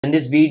In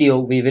this video,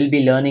 we will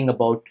be learning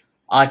about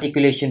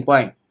articulation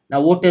point. Now,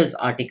 what is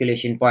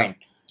articulation point?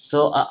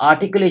 So, a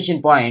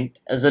articulation point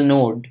is a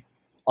node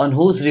on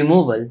whose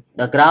removal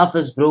the graph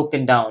is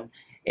broken down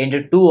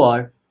into two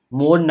or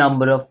more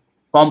number of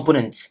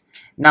components.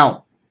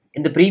 Now,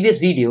 in the previous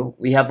video,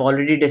 we have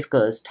already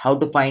discussed how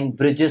to find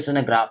bridges in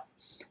a graph.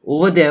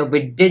 Over there,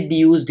 we did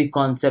use the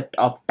concept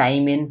of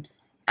time in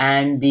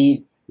and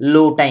the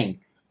low time.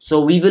 So,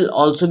 we will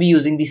also be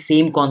using the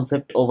same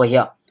concept over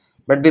here.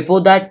 But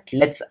before that,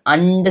 let's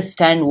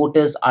understand what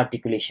is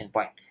articulation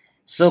point.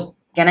 So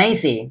can I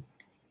say,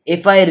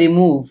 if I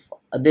remove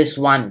this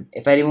one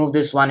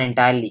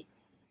entirely,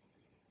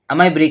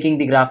 am I breaking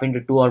the graph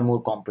into two or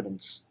more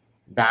components?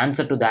 The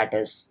answer to that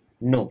is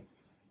no.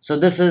 So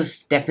this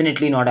is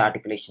definitely not an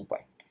articulation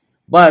point.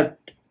 But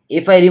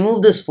if I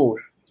remove this 4,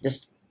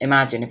 just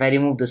imagine if I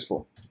remove this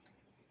 4,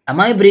 am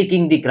I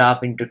breaking the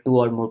graph into two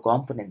or more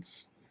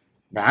components?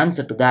 The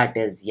answer to that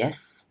is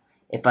yes.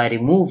 If I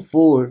remove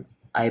 4,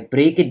 I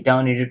break it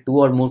down into two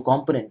or more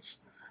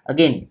components.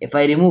 Again, if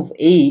I remove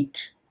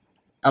 8,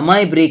 am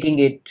I breaking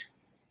it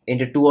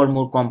into two or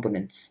more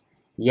components?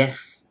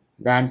 Yes,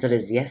 the answer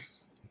is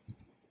yes.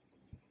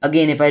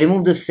 Again, if I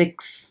remove the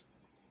 6,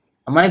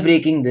 am I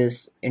breaking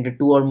this into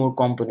two or more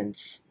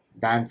components?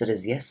 The answer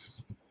is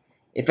yes.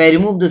 If I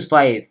remove this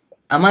 5,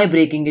 am I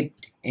breaking it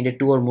into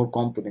two or more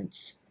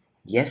components?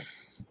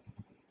 Yes.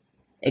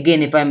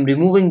 Again, if I'm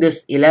removing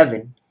this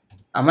 11,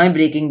 am I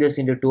breaking this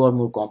into two or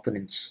more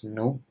components?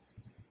 No.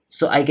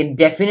 So I can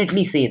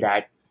definitely say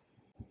that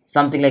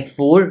something like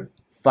 4,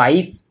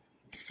 5,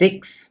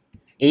 6,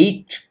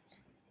 8,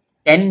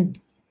 10,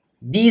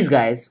 these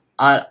guys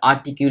are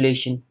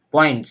articulation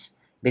points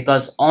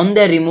because on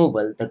their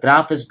removal, the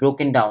graph is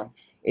broken down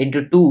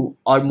into two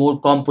or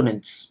more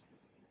components.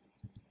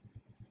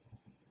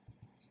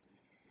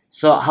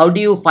 So how do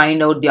you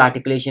find out the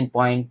articulation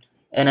point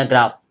in a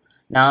graph?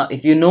 Now,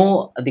 if you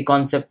know the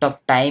concept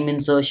of time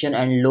insertion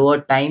and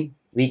lower time,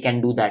 we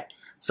can do that.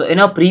 So in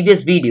our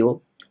previous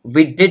video,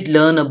 we did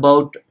learn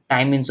about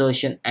time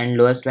insertion and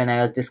lowest when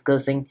I was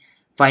discussing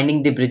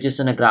finding the bridges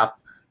in a graph.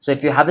 So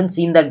if you haven't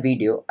seen that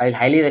video, I'll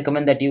highly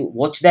recommend that you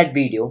watch that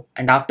video,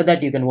 and after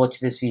that you can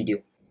watch this video.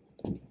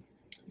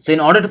 So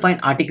in order to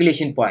find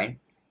articulation point,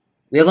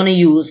 we are going to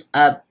use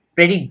a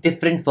pretty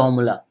different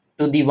formula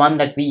to the one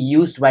that we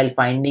used while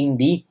finding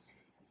the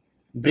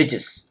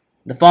bridges.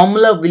 The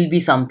formula will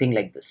be something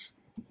like this.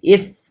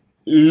 If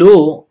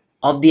low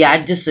of the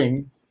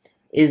adjacent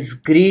is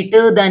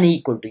greater than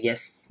equal to,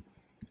 yes,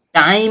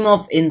 time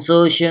of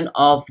insertion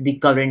of the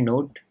current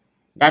node,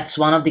 that's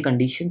one of the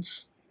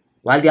conditions,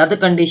 while the other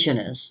condition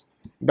is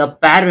the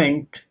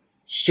parent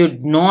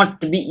should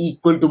not be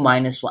equal to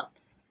 -1.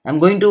 I'm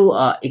going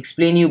to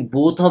explain you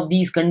both of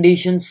these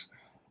conditions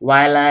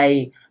while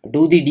I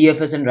do the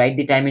DFS and write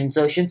the time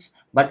insertions,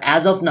 but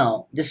as of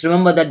now, just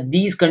remember that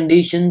these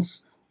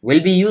conditions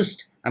will be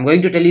used. I'm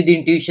going to tell you the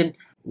intuition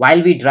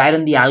while we dry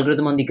run the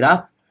algorithm on the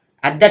graph.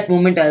 At that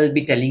moment, I will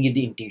be telling you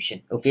the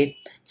intuition. Okay,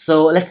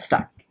 so let's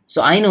start.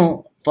 So I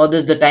know for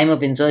this the time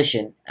of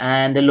insertion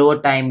and the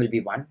lower time will be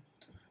 1.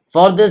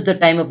 For this the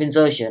time of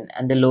insertion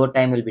and the lower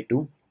time will be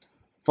 2.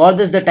 For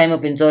this the time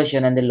of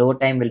insertion and the lower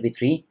time will be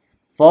 3.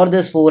 For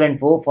this 4 and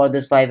 4. For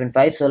this 5 and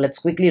 5. So let's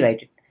quickly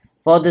write it.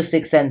 For this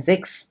 6 and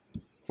 6.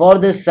 For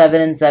this 7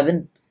 and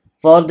 7.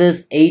 For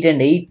this 8 and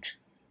 8.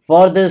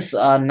 For this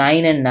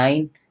 9 and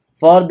 9.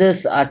 For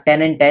this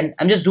 10 and 10.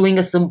 I'm just doing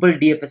a simple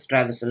DFS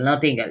traversal,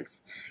 nothing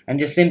else. I'm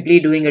just simply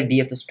doing a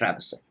DFS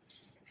traversal.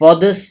 For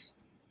this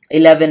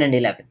 11 and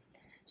 11.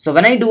 So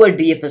when I do a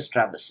DFS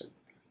traversal,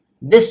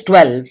 this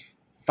 12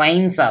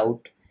 finds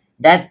out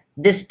that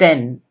this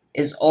 10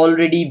 is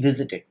already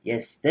visited.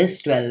 Yes,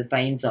 this 12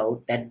 finds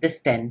out that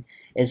this 10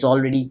 is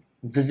already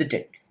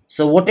visited.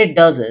 So what it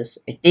does is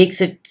it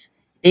takes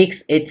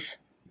its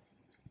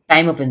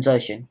time of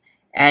insertion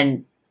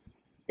and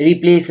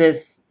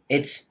replaces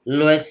its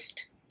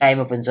lowest time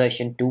of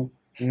insertion to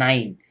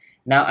 9.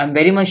 Now I'm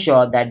very much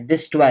sure that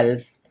this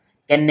 12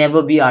 can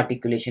never be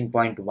articulation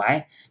point.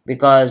 Why?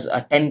 Because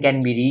 10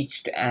 can be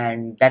reached,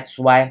 and that's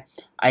why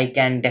I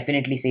can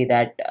definitely say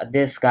that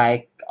this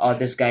guy or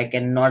this guy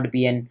cannot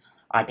be an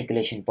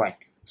articulation point.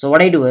 So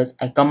what I do is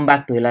I come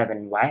back to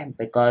 11. Why?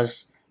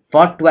 Because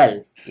for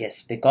 12,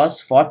 yes,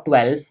 because for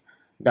 12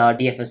 the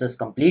DFS is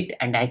complete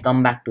and I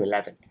come back to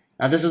 11.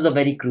 Now this is a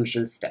very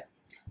crucial step.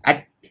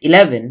 At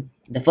 11,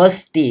 the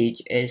first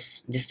stage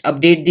is just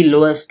update the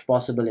lowest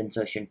possible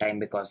insertion time,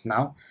 because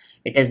now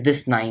it is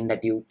this 9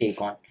 that you take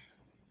on.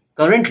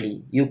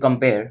 Currently, you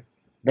compare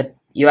that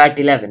you're at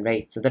 11,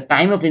 right? So the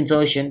time of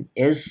insertion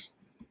is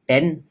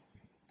 10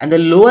 and the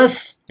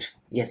lowest,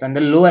 yes, and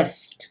the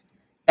lowest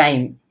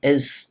time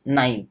is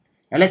 9.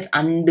 Now let's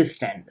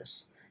understand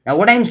this. Now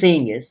what I'm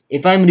saying is,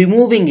 if I'm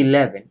removing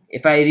 11,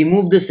 if I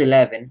remove this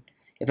 11,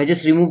 if I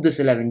just remove this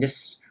 11,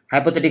 just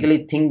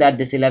hypothetically think that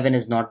this 11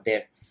 is not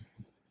there,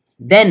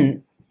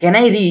 then can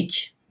I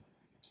reach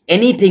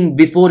anything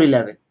before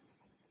 11?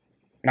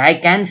 And I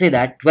can say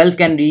that 12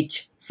 can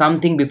reach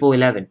something before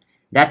 11.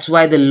 That's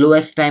why the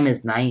lowest time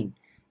is 9.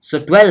 So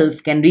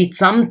 12 can reach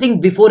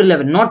something before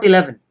 11, not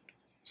 11,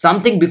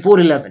 something before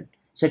 11.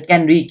 So it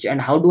can reach.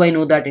 And how do I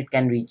know that it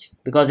can reach?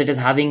 Because it is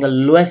having a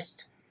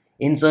lowest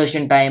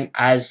insertion time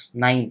as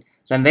 9.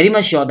 So I'm very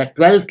much sure that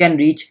 12 can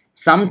reach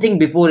something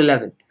before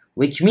 11,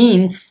 which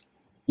means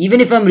even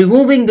if I'm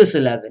removing this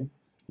 11,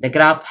 the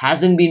graph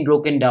hasn't been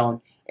broken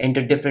down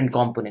into different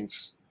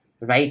components,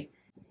 right?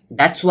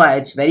 That's why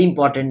it's very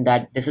important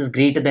that this is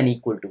greater than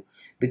equal to,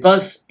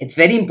 because it's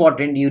very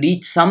important you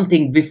reach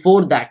something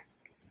before that,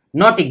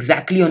 not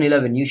exactly on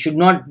 11. You should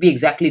not be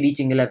exactly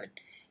reaching 11.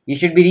 You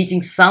should be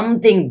reaching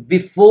something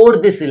before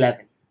this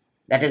 11.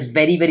 That is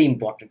very, very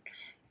important.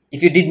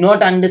 If you did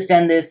not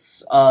understand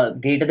this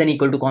greater than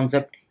equal to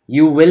concept,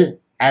 you will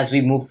as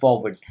we move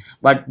forward.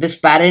 But this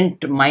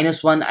parent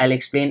 -1, I'll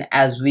explain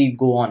as we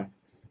go on.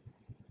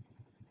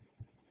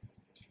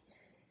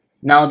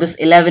 Now this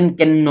 11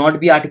 cannot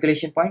be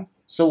articulation point.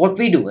 So what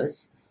we do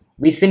is,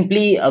 we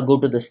simply go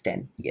to this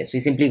 10. Yes, we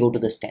simply go to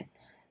this 10.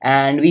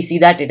 And we see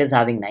that it is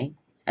having 9.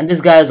 And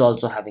this guy is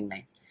also having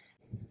 9.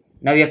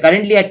 Now we are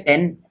currently at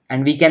 10.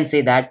 And we can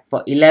say that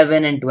for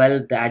 11 and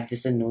 12, the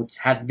adjacent nodes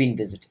have been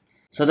visited.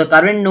 So the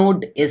current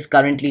node is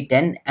currently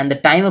 10. And the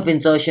time of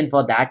insertion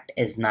for that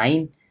is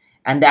 9.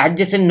 And the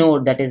adjacent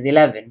node, that is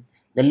 11,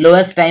 the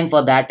lowest time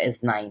for that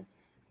is 9.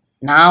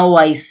 Now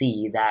I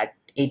see that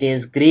it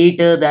is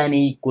greater than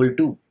equal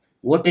to.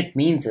 What it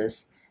means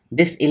is,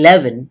 this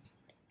 11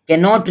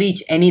 cannot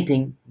reach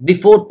anything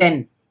before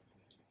 10.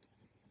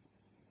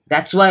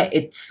 That's why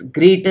it's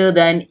greater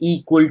than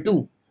equal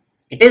to.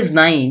 It is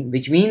 9,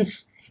 which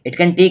means it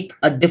can take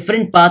a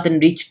different path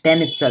and reach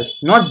 10 itself,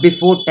 not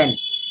before 10.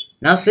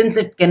 Now since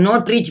it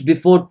cannot reach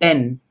before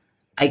 10,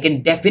 I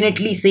can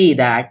definitely say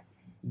that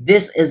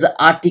this is an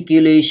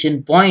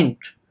articulation point.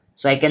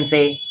 So I can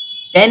say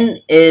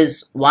 10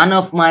 is one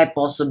of my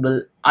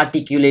possible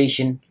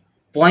articulation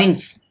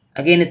points.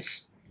 Again,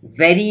 it's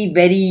very,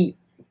 very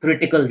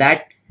critical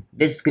that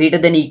this greater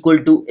than equal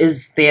to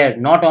is there,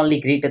 not only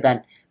greater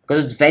than,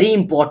 because it's very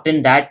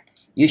important that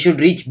you should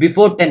reach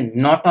before 10,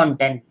 not on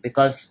 10,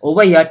 because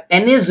over here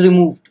 10 is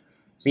removed.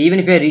 So even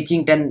if you're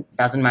reaching 10,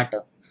 doesn't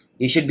matter.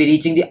 You should be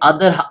reaching the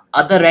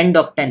other end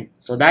of 10,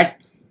 so that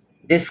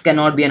this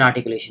cannot be an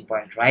articulation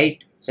point, right?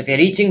 So if you're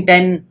reaching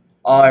 10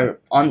 or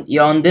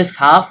you're on this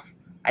half,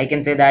 I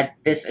can say that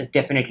this is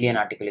definitely an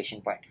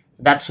articulation point.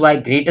 So that's why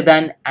greater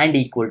than and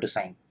equal to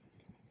sign.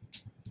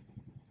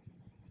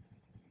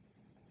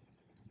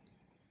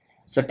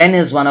 So 10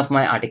 is one of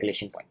my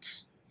articulation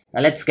points.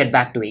 Now let's get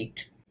back to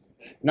 8.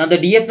 Now the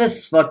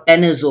DFS for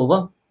 10 is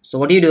over. So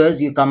what you do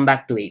is you come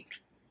back to 8,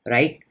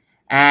 right?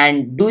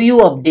 And do you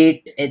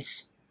update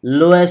its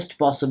lowest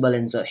possible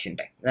insertion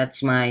time?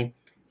 That's my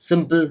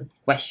simple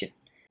question.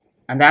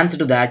 And the answer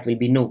to that will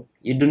be no.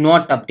 You do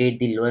not update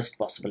the lowest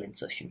possible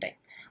insertion time.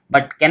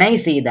 But can I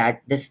say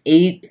that this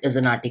 8 is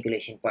an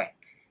articulation point?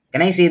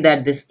 Can I say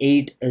that this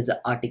 8 is an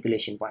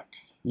articulation point?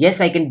 Yes,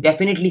 I can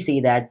definitely say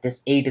that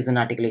this 8 is an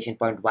articulation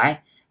point.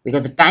 Why?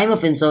 Because the time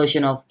of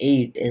insertion of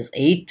 8 is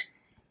 8.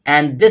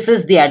 And this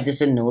is the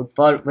adjacent node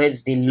for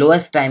which the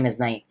lowest time is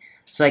 9.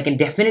 So I can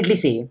definitely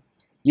say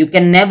you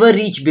can never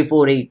reach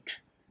before 8.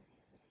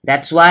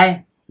 That's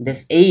why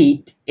this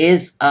 8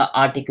 is an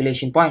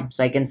articulation point.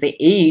 So I can say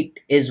 8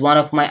 is one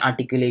of my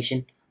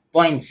articulation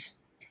points.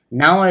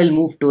 Now I'll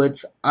move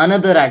towards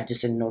another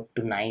adjacent node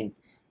to 9.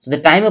 So the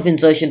time of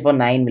insertion for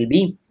 9 will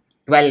be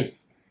 12.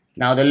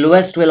 Now the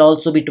lowest will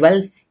also be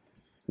 12.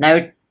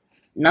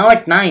 Now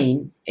at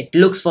 9, it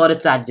looks for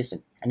its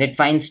adjacent and it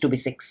finds to be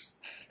 6.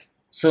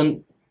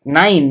 So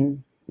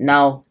 9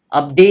 now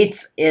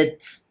updates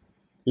its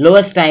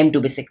lowest time to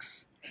be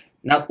 6.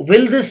 Now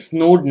will this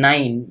node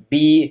 9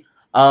 be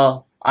a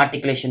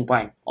articulation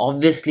point?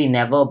 Obviously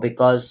never,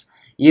 because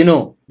you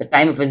know the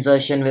time of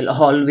insertion will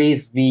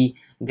always be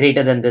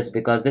greater than this,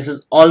 because this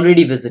is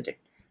already visited.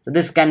 So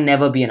this can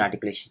never be an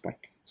articulation point.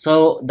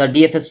 So the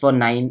DFS for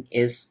 9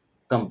 is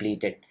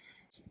completed.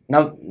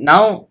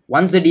 Now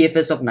once the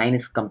DFS of 9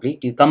 is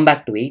complete, you come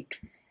back to 8.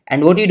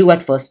 And what you do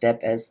at first step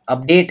is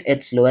update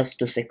its lowest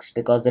to 6,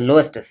 because the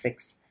lowest is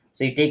 6.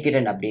 So you take it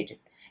and update it.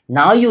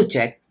 Now you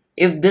check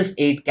if this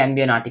 8 can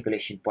be an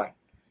articulation point.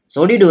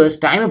 So what you do is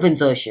time of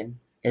insertion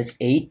is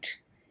 8.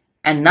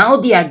 And now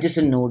the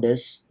adjacent node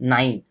is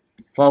 9,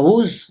 for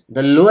whose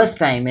the lowest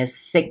time is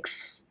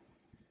 6.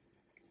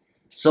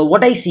 So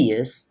what I see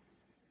is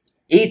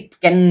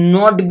 8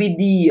 cannot be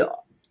the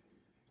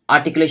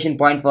articulation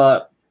point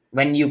for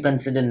when you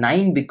consider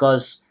 9,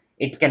 because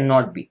it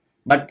cannot be.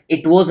 But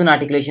it was an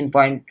articulation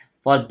point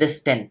for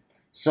this 10.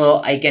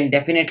 So I can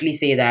definitely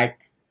say that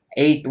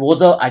 8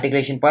 was an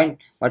articulation point,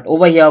 but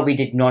over here we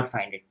did not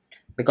find it,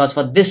 because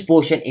for this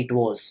portion it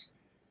was.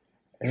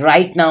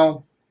 Right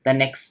now, the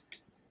next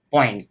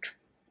point.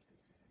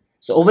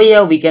 So over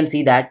here we can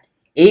see that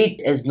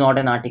 8 is not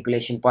an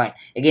articulation point.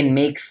 Again,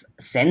 makes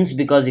sense,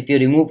 because if you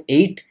remove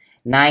 8,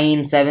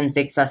 9, 7,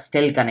 6 are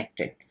still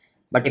connected.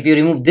 But if you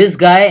remove this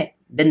guy,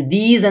 then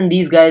these and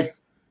these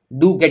guys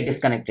do get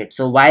disconnected.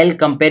 So while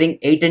comparing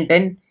 8 and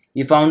 10,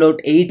 you found out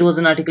 8 was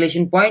an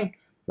articulation point,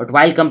 But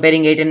while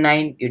comparing 8 and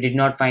 9, you did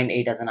not find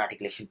 8 as an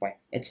articulation point.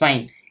 It's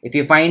fine. If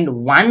you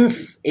find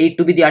once 8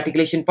 to be the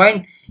articulation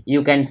point,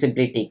 you can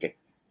simply take it.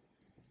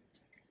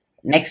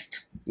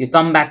 Next, you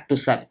come back to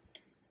 7.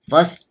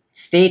 First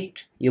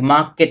state, you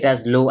mark it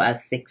as low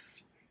as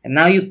 6. And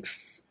now you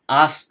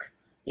ask,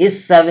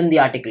 is 7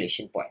 the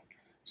articulation point?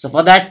 So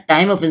for that,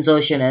 time of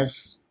insertion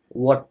is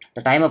what?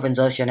 The time of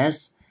insertion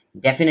is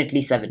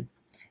definitely 7.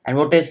 And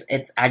what is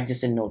its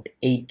adjacent node?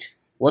 8.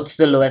 What's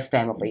the lowest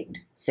time of 8?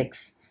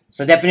 6.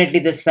 So definitely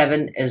this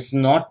 7 is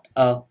not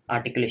a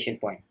articulation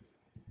point.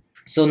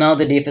 So now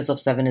the DFS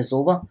of 7 is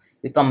over.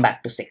 You come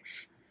back to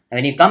 6. And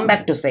when you come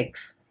back to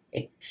 6,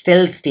 it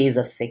still stays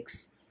as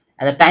 6.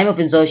 And the time of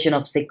insertion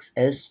of 6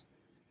 is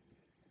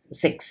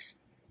 6.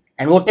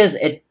 And what is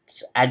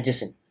its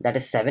adjacent? That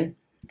is 7.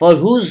 For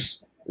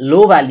whose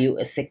low value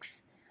is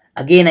 6.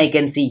 Again, I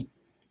can see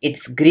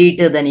it's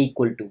greater than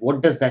equal to.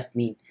 What does that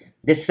mean?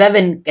 This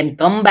 7 can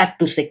come back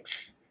to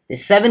 6.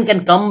 This 7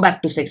 can come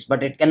back to 6,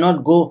 but it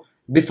cannot go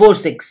before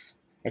 6.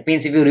 That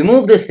means if you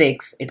remove this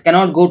 6, it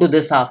cannot go to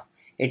this half.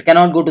 It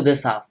cannot go to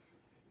this half.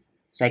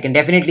 So I can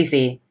definitely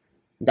say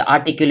the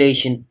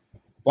articulation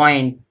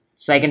point.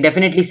 So I can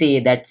definitely say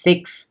that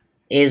 6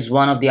 is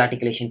one of the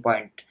articulation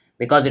point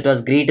because it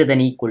was greater than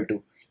equal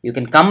to. You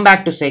can come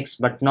back to 6,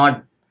 but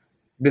not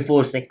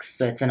before 6.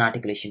 So it's an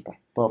articulation point.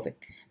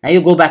 Perfect. Now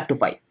you go back to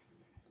 5.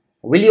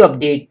 Will you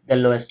update the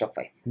lowest of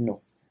 5?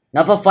 No.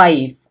 Now for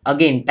 5,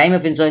 again, time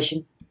of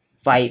insertion,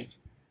 5.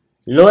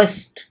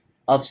 Lowest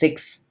of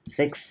 6,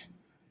 6.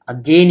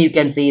 Again, you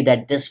can say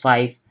that this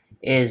 5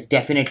 is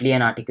definitely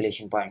an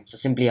articulation point. So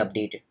simply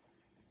update it.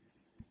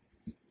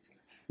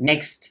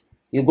 Next,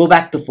 you go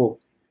back to 4.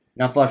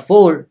 Now for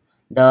 4,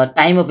 the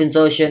time of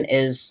insertion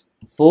is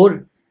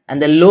 4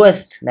 and the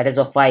lowest, that is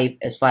of 5,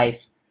 is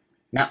 5.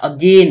 Now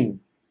again,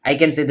 I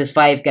can say this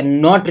 5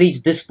 cannot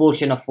reach this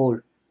portion of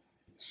 4.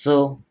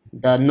 So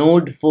the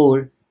node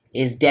 4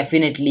 is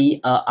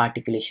definitely a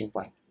articulation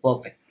point.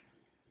 Perfect.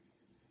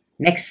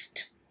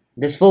 Next,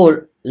 this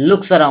 4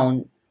 looks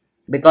around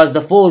because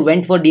the 4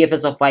 went for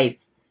DFS of 5.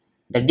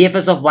 The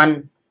DFS of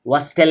 1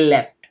 was still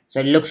left. So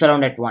it looks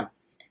around at 1.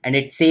 And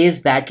it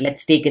says that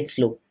let's take it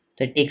slow.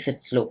 So it takes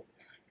it slow.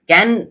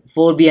 Can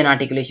 4 be an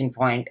articulation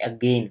point?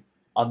 Again,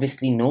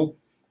 obviously no.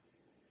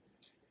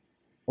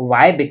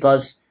 Why?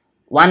 Because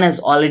 1 has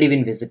already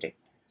been visited.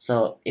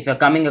 So if you're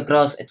coming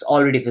across, it's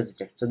already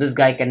visited. So this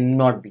guy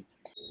cannot be.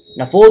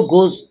 Now 4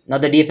 goes, now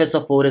the DFS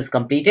of 4 is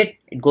completed.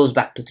 It goes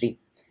back to 3.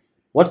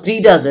 What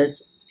 3 does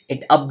is,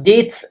 it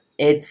updates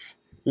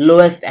its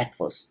lowest at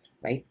first,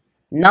 right?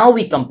 Now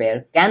we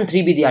compare, can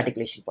 3 be the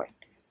articulation point?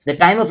 So the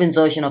time of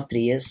insertion of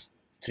 3 is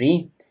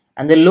 3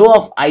 and the low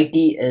of IT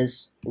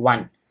is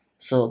 1.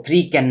 So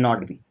 3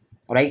 cannot be,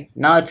 right?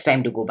 Now it's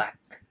time to go back.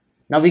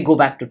 Now we go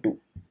back to 2.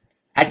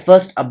 At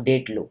first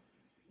update low.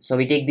 So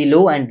we take the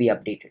low and we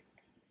update it.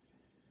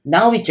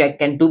 Now we check,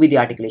 can 2 be the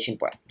articulation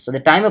point? So the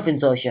time of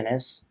insertion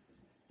is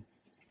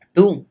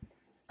 2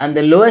 and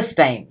the lowest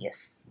time,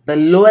 yes, the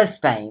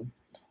lowest time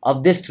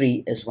of this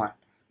 3 is 1.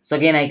 So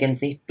again I can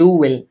say 2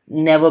 will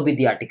never be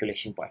the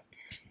articulation point.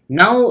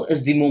 Now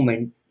is the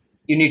moment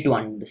you need to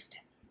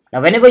understand.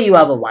 Now whenever you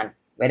have a 1,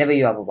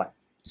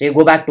 so you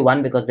go back to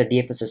 1 because the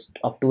DFS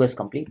of 2 is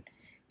complete.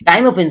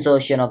 Time of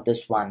insertion of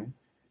this 1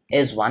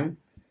 is 1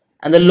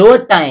 and the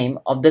lower time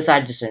of this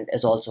adjacent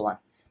is also 1.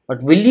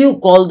 But will you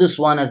call this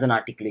 1 as an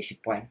articulation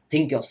point?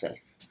 Think yourself.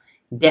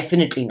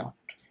 Definitely not.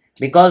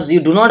 Because you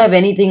do not have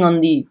anything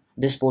on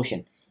this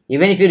portion.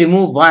 Even if you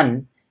remove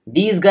 1,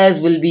 these guys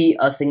will be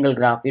a single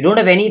graph. You don't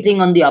have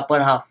anything on the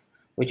upper half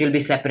which will be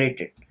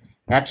separated.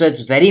 That's why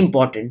it's very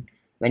important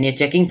when you're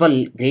checking for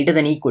greater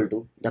than equal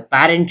to, the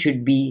parent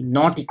should be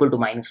not equal to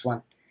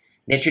 -1.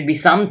 There should be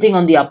something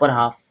on the upper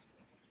half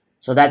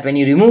so that when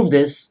you remove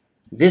this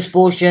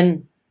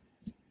portion,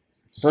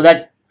 so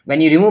that when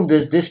you remove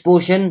this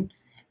portion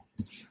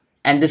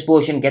and this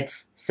portion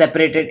gets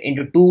separated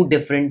into 2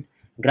 different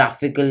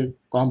graphical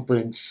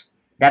components.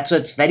 That's why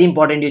it's very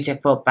important you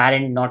check for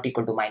parent not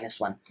equal to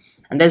 -1.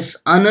 And there's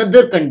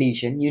another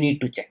condition you need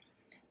to check.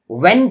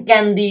 When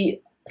can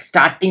the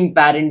starting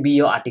parent be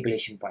your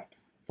articulation point?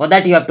 For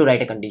that you have to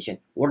write a condition.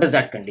 What is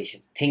that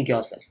condition? Think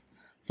yourself.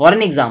 For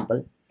an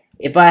example,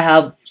 if I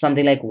have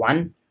something like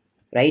 1,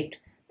 right?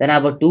 Then I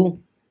have a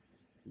 2,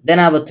 then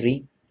I have a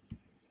 3,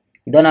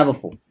 then I have a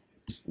 4.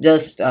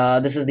 Just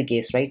this is the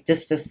case, right?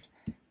 Just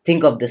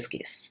think of this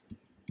case.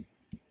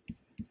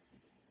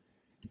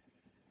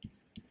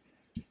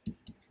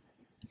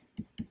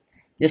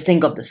 Just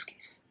think of this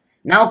case.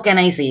 Now can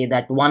I say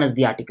that 1 is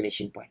the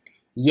articulation point?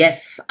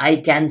 Yes, I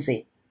can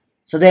say.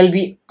 So there will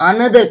be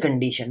another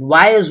condition.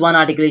 Why is 1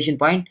 articulation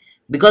point?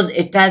 Because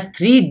it has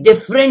 3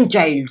 different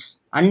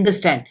childs.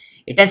 Understand?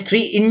 It has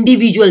 3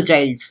 individual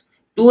childs.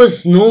 2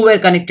 is nowhere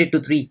connected to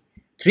 3.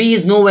 3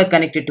 is nowhere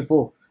connected to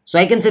 4. So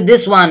I can say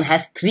this one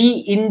has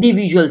 3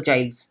 individual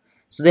childs.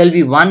 So there will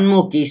be one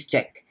more case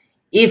check.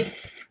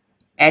 If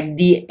at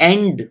the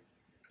end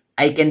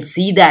I can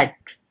see that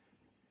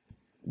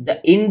the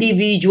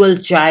individual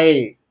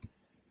child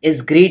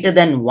is greater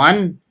than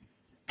 1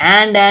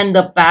 and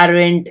the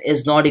parent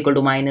is not equal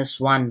to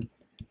 -1.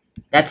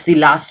 That's the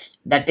last,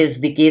 that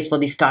is the case for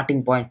the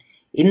starting point.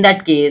 In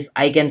that case,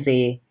 I can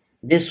say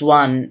this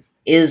one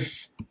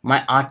is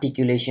my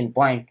articulation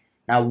point.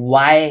 Now,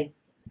 why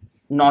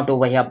not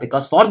over here?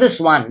 Because for this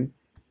one,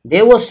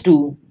 there was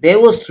 2, there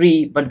was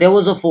 3, but there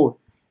was a 4.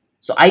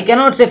 So I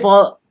cannot say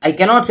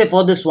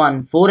for this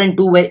one 4 and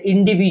 2 were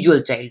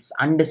individual childs.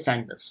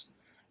 Understand this,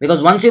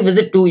 because once you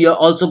visit 2, you're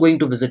also going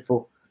to visit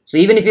 4. So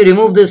even if you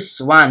remove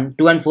this one,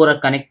 2 and 4 are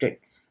connected.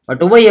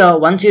 But over here,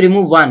 once you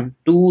remove 1,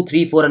 2,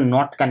 3, 4 are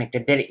not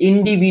connected. They're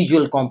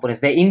individual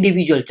components. They're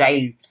individual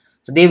child.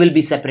 So they will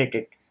be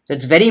separated. So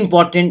it's very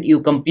important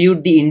you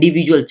compute the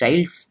individual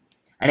childs.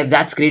 And if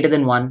that's greater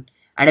than 1,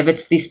 and if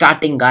it's the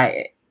starting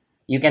guy,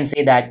 you can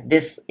say that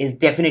this is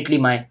definitely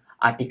my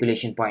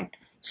articulation point.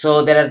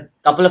 So there are a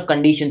couple of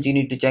conditions you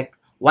need to check.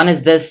 One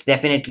is this,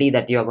 definitely,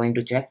 that you are going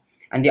to check.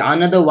 And the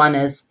another one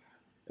is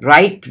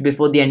right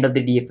before the end of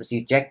the DFS,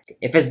 you check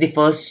if it's the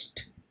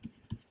first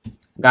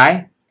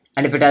guy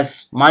and if it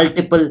has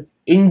multiple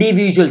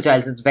individual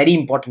childs. It's very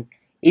important.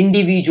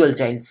 Individual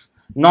childs.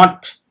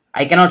 Not,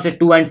 I cannot say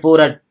 2 and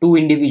 4 are 2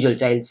 individual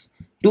childs.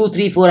 2,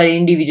 3, 4 are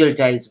individual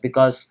childs,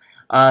 because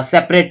a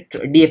separate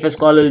DFS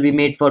call will be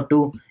made for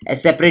 2, a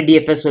separate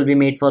DFS will be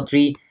made for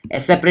 3, a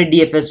separate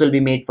DFS will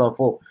be made for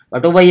 4.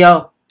 But over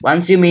here,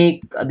 once you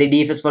make the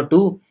DFS for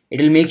 2,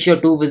 it will make sure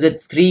 2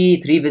 visits 3,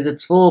 3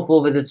 visits 4,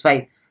 4 visits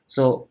 5.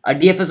 So a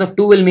DFS of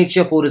 2 will make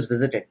sure 4 is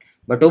visited.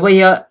 But over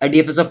here, a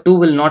DFS of 2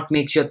 will not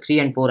make sure 3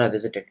 and 4 are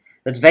visited.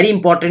 That's very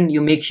important.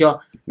 You make sure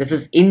this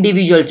is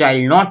individual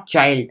child, not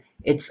child.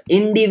 It's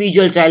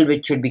individual child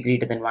which should be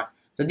greater than 1.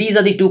 So these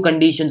are the 2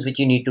 conditions which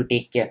you need to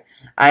take care.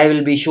 I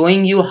will be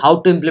showing you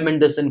how to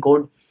implement this in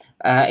code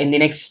in the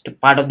next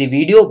part of the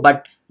video.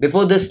 But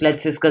before this,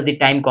 let's discuss the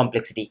time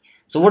complexity.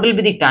 So what will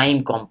be the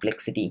time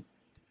complexity?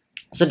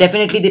 So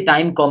definitely the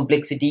time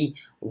complexity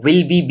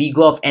will be big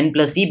O of n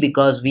plus e,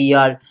 because we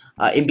are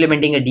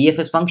implementing a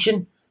DFS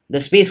function. The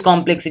space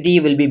complexity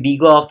will be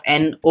big O of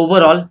n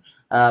overall.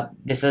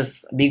 This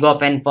is big O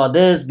of n for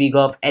this, big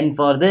O of n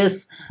for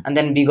this, and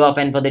then big O of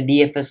n for the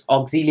DFS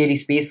auxiliary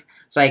space.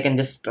 So I can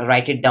just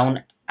write it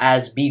down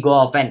as big O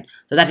of n.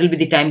 So that will be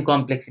the time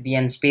complexity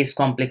and space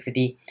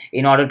complexity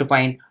in order to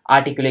find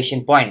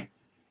articulation point.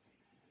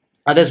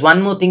 Now there's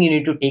one more thing you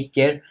need to take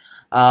care.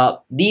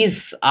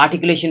 These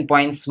articulation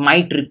points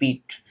might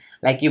repeat.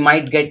 Like you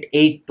might get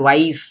 8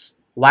 twice.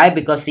 Why?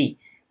 Because see,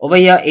 over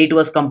here 8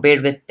 was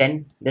compared with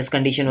 10. This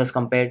condition was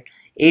compared.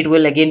 8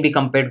 will again be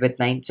compared with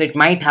 9. So it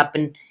might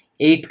happen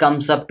 8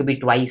 comes up to be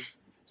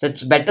twice. So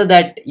it's better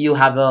that you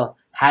have a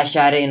hash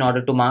array in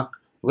order to mark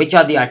which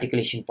are the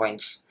articulation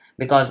points,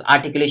 because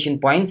articulation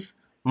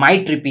points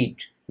might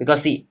repeat.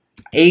 Because see,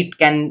 8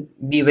 can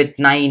be with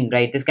 9,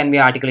 right? This can be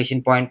an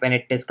articulation point when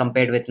it is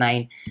compared with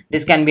 9.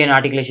 This can be an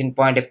articulation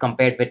point if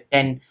compared with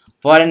 10.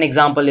 For an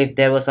example, if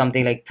there was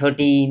something like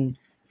 13,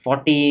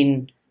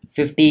 14,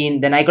 15,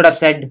 then I could have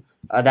said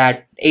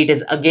that 8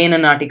 is again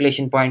an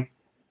articulation point.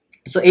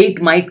 So 8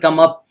 might come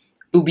up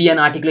to be an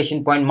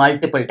articulation point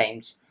multiple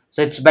times.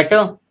 So it's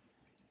better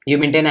you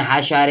maintain a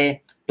hash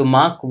array to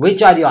mark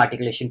which are your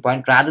articulation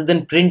point rather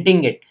than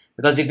printing it.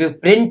 Because if you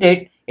print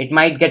it, it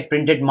might get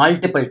printed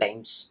multiple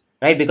times,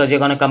 right? Because you're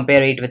going to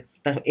compare 8 with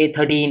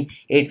 13,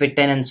 8 with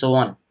 10, and so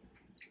on.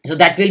 So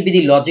that will be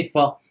the logic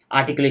for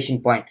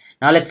articulation point.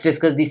 Now let's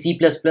discuss the C++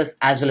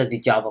 as well as the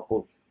Java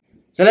code.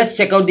 So let's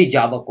check out the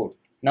Java code.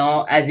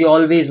 Now, as you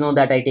always know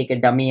that I take a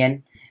dummy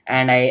n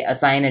and I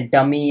assign a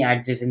dummy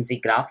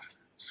adjacency graph.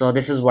 So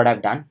this is what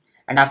I've done.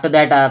 And after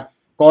that, I've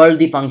called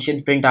the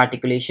function print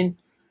articulation.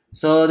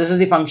 So this is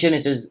the function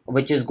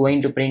which is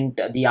going to print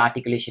the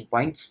articulation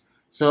points.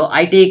 So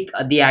I take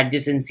the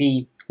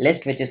adjacency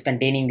list, which is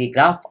containing the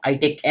graph. I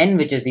take n,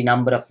 which is the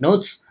number of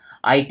nodes.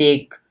 I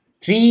take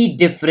 3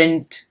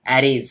 different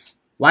arrays.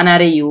 One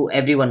array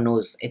everyone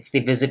knows, it's the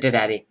visited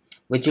array,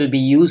 which will be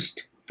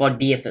used for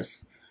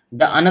DFS.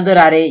 The another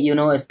array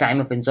is time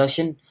of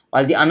insertion,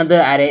 while the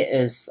another array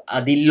is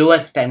the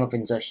lowest time of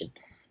insertion.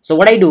 So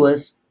what I do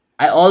is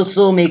I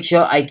also make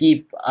sure I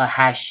keep a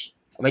hash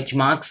which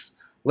marks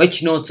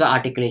which nodes are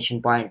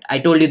articulation point. I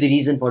told you the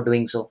reason for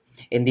doing so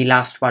in the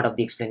last part of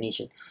the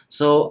explanation.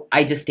 So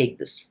I just take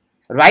this.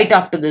 Right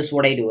after this,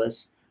 what I do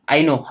is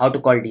I know how to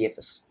call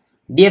DFS.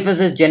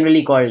 DFS is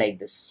generally called like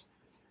this,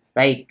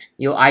 right?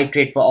 You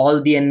iterate for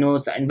all the n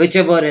nodes, and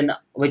whichever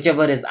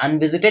is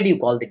unvisited, you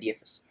call the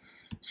DFS.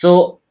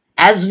 So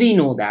as we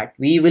know that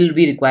we will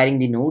be requiring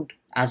the node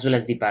as well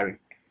as the parent.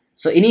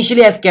 So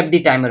initially I've kept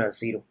the timer as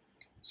 0.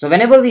 So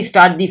whenever we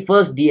start the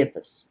first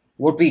DFS,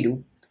 what we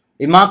do,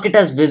 we mark it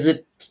as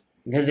visited.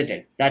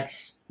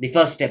 That's the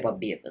first step of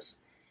DFS.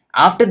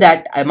 After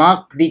that, I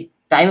mark the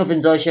time of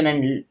insertion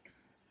and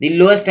the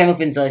lowest time of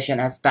insertion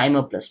as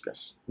timer plus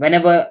plus.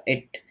 Whenever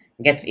it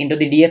gets into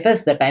the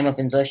DFS, the time of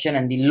insertion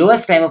and the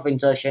lowest time of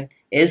insertion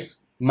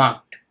is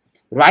marked.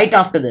 Right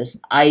after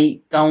this, I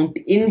count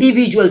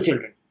individual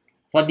children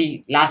for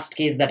the last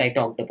case that I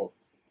talked about.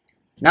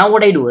 Now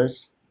what I do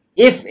is,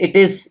 if it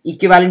is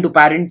equivalent to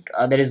parent,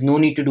 there is no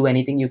need to do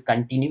anything, you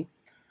continue.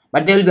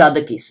 But there will be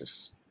other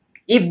cases.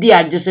 If the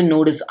adjacent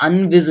node is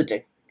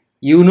unvisited,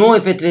 you know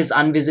if it is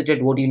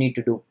unvisited, what you need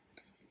to do?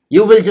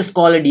 You will just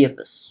call a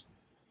DFS.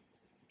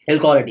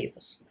 You'll call a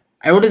DFS.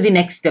 And what is the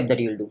next step that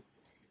you'll do?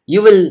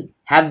 You will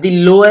have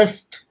the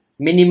lowest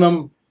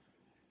minimum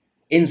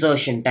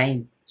insertion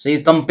time. So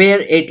you compare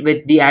it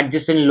with the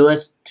adjacent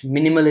lowest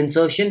minimal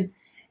insertion,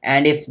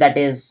 and if that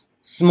is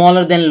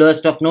smaller than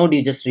lowest of node,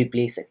 you just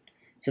replace it.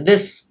 So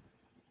this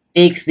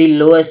takes the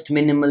lowest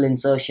minimal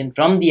insertion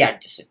from the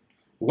adjacent.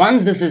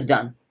 Once this is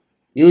done,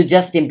 you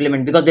just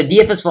implement, because the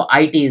DFS for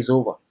IT is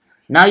over.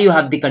 Now you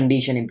have the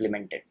condition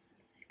implemented.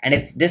 And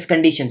if this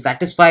condition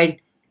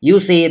satisfied, you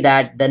say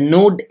that the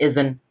node is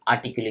an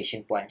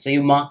articulation point. So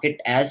you mark it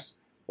as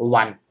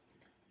 1.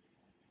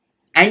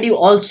 And you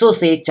also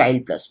say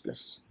child plus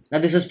plus. Now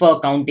this is for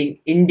counting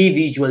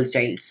individual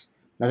childs.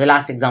 Now the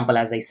last example,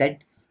 as I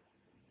said,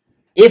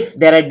 if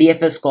there are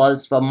DFS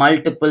calls for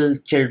multiple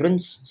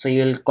children's, so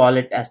you will call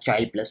it as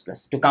child plus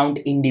plus to count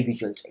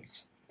individual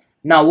childs.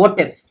 Now what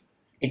if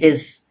it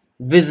is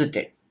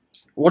visited?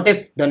 What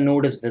if the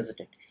node is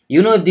visited?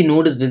 You know, if the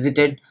node is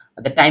visited,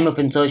 the time of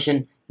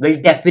insertion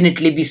will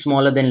definitely be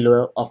smaller than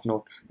low of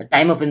node. The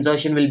time of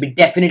insertion will be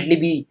definitely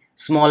be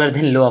smaller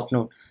than low of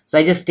node. So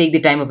I just take the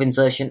time of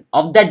insertion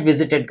of that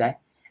visited guy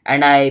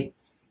and I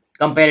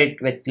compare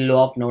it with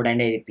low of node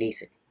and I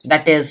replace it.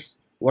 That is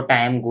what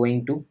I am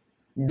going to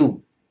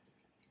do.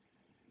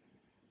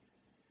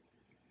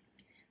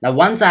 Now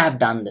once I have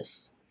done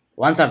this,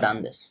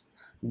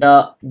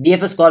 the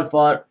DFS call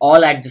for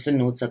all adjacent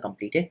nodes are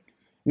completed.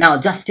 Now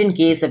just in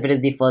case if it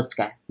is the first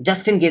guy,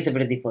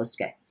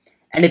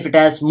 and if it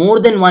has more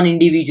than one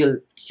individual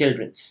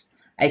children's,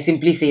 I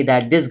simply say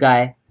that this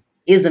guy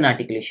is an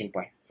articulation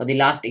point for the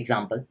last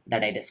example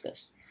that I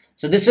discussed.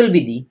 So this will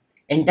be the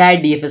entire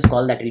DFS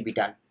call that will be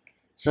done.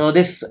 So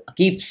this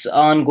keeps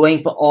on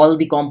going for all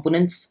the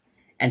components,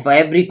 and for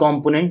every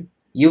component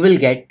you will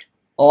get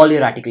all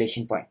your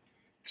articulation point.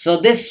 So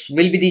this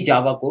will be the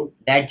Java code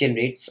that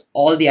generates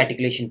all the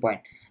articulation point.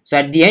 So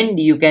at the end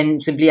you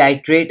can simply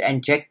iterate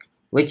and check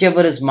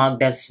whichever is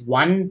marked as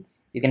 1,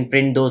 you can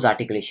print those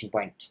articulation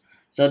points.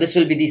 So this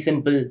will be the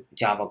simple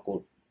Java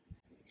code.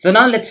 So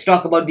now let's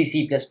talk about the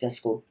C++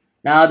 code.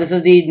 Now this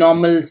is the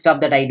normal stuff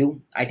that I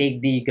do. I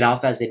take the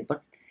graph as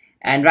input,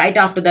 and right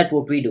after that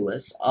what we do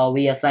is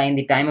we assign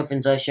the time of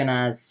insertion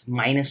as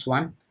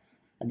 -1,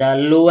 the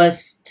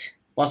lowest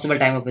possible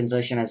time of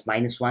insertion as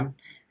 -1,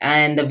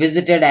 and the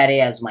visited array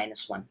as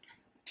 -1,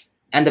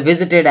 and the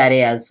visited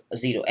array as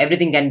 0.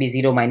 Everything can be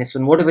 0,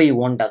 -1, whatever you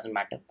want, doesn't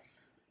matter.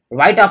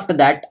 Right after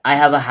that, I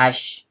have a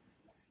hash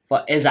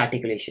for is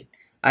articulation.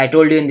 I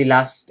told you in the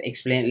last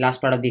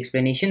part of the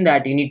explanation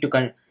that you need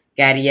to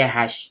carry a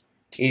hash.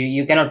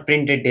 You cannot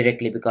print it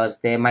directly because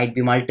there might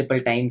be multiple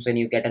times when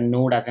you get a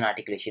node as an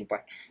articulation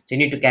point. So you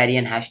need to carry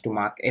an hash to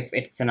mark if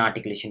it's an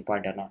articulation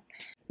point or not.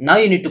 Now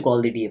you need to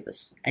call the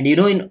DFS. And you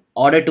know, in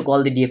order to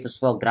call the DFS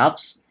for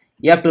graphs,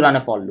 you have to run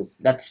a for loop.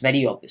 That's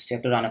very obvious. You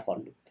have to run a for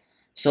loop.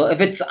 So if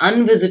it's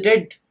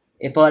unvisited,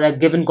 if for a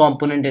given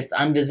component it's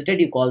unvisited,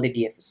 you call the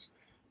DFS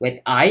with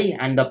I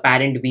and the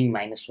parent being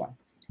 -1.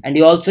 And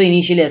you also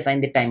initially assign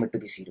the timer to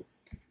be 0.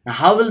 Now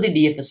how will the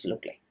DFS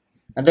look like?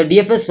 Now the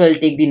DFS will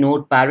take the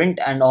node parent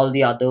and all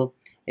the other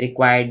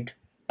required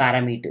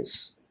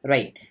parameters,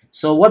 right?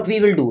 So what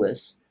we will do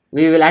is,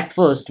 we will at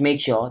first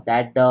make sure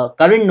that the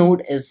current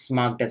node is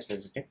marked as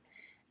visited.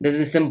 This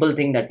is a simple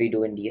thing that we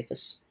do in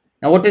DFS.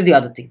 Now what is the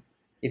other thing?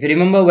 If you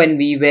remember, when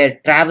we were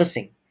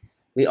traversing,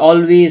 we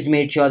always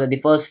made sure that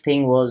the first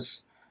thing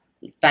was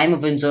time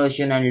of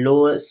insertion and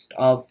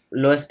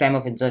lowest time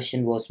of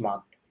insertion was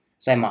marked.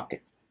 So I mark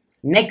it.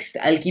 Next,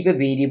 I'll keep a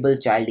variable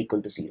child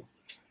equal to 0,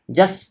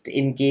 just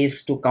in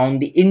case to count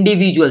the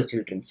individual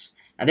children's.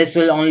 And this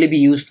will only be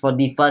used for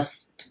the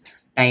first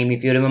time.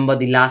 If you remember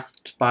the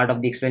last part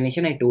of the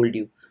explanation, I told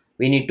you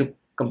we need to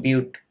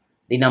compute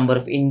the number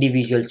of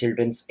individual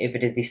children's if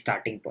it is the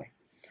starting point.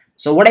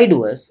 So what I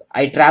do is,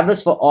 I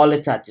traverse for all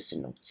its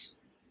adjacent nodes.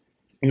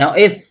 Now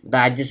if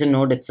the adjacent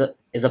node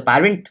is a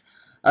parent,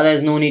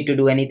 there's no need to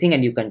do anything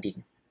and you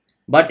continue.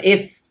 But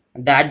if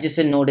the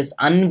adjacent node is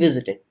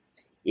unvisited,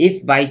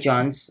 if by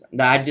chance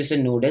the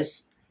adjacent node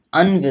is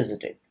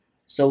unvisited,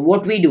 so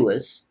what we do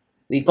is,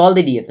 we call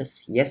the DFS.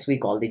 Yes, we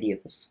call the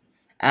DFS,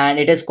 and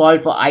it is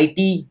called for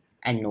IT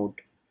and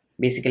node.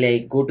 Basically, I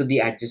go to the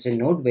adjacent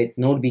node with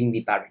node being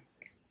the parent,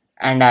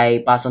 and I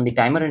pass on the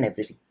timer and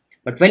everything.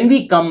 But when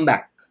we come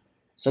back,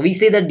 so we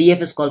say that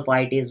DFS call for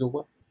IT is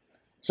over.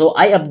 So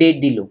I update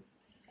the low,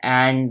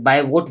 and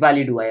by what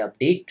value do I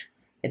update?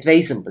 It's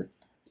very simple.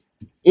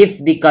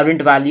 If the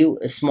current value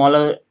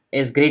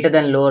is greater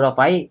than lower of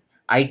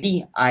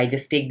IT, I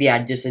just take the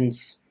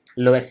adjacent's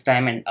lowest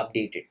time and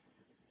update it.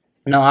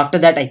 Now after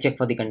that, I check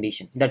for the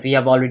condition that we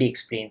have already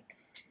explained.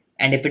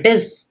 And if it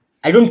is,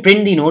 I don't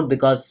print the node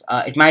because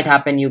it might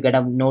happen you get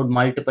a node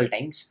multiple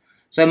times.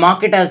 So I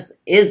mark it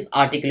as is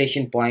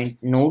articulation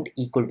point node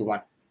equal to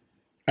 1.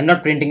 I'm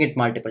not printing it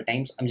multiple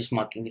times. I'm just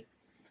marking it.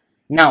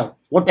 Now,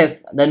 what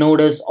if the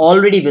node is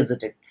already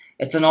visited?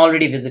 It's an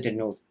already visited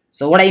node.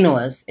 So what I know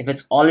is, if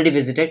it's already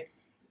visited,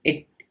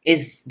 it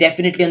is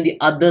definitely on the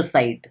other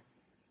side.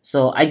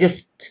 So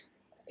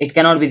it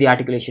cannot be the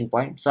articulation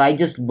point. So I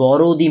just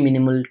borrow the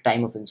minimal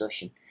time of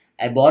insertion.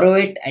 I borrow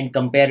it and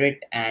compare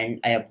it and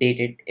I update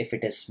it if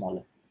it is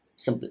smaller.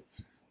 Simple.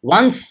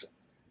 Once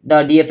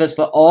the DFS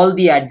for all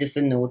the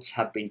adjacent nodes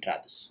have been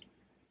traversed,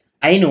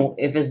 I know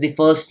if it's the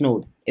first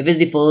node,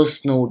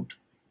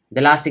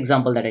 the last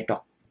example that I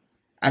talked,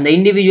 and the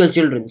individual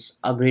children's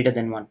are greater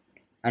than 1.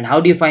 And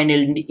how do you find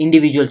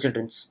individual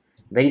children's?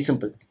 Very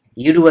simple.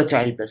 You do a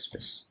child plus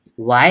plus.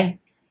 Why?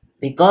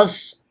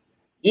 Because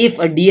if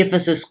a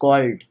DFS is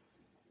called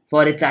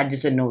for its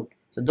adjacent node,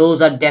 so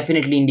those are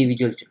definitely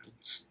individual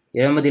children's.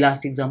 You remember the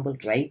last example,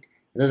 right?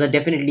 Those are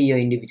definitely your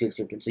individual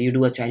children. So you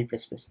do a child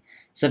plus plus.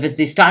 So if it's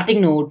the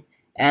starting node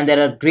and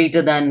there are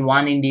greater than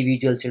 1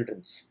 individual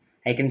children's,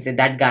 I can say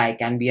that guy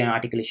can be an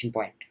articulation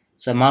point.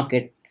 So I mark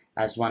it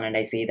as 1 and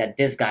I say that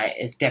this guy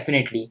is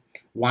definitely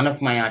one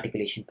of my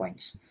articulation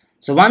points.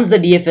 So once the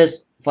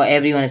DFS for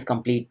everyone is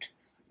complete,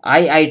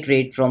 I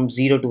iterate from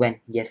 0 to n.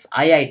 Yes,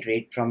 I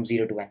iterate from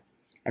 0 to n.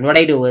 And what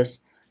I do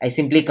is I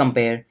simply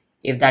compare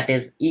if that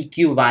is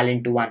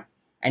equivalent to 1.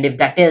 And if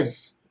that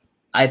is,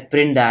 I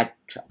print that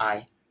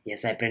I.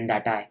 Yes, I print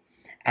that I.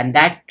 And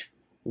that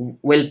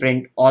will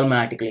print all my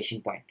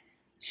articulation point.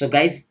 So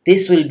guys,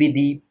 this will be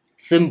the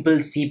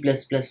simple C++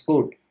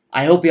 code.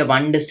 I hope you have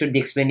understood the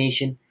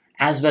explanation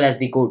as well as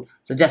the code.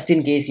 So just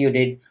in case you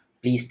did,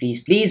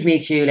 please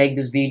make sure you like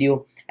this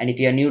video. And if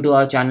you are new to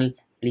our channel,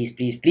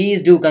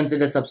 please do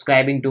consider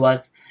subscribing to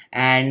us.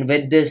 And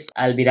with this,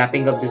 I'll be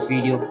wrapping up this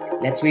video.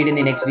 Let's meet in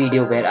the next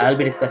video where I'll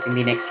be discussing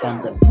the next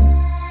concept.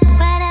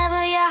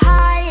 Whenever your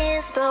heart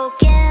is broken.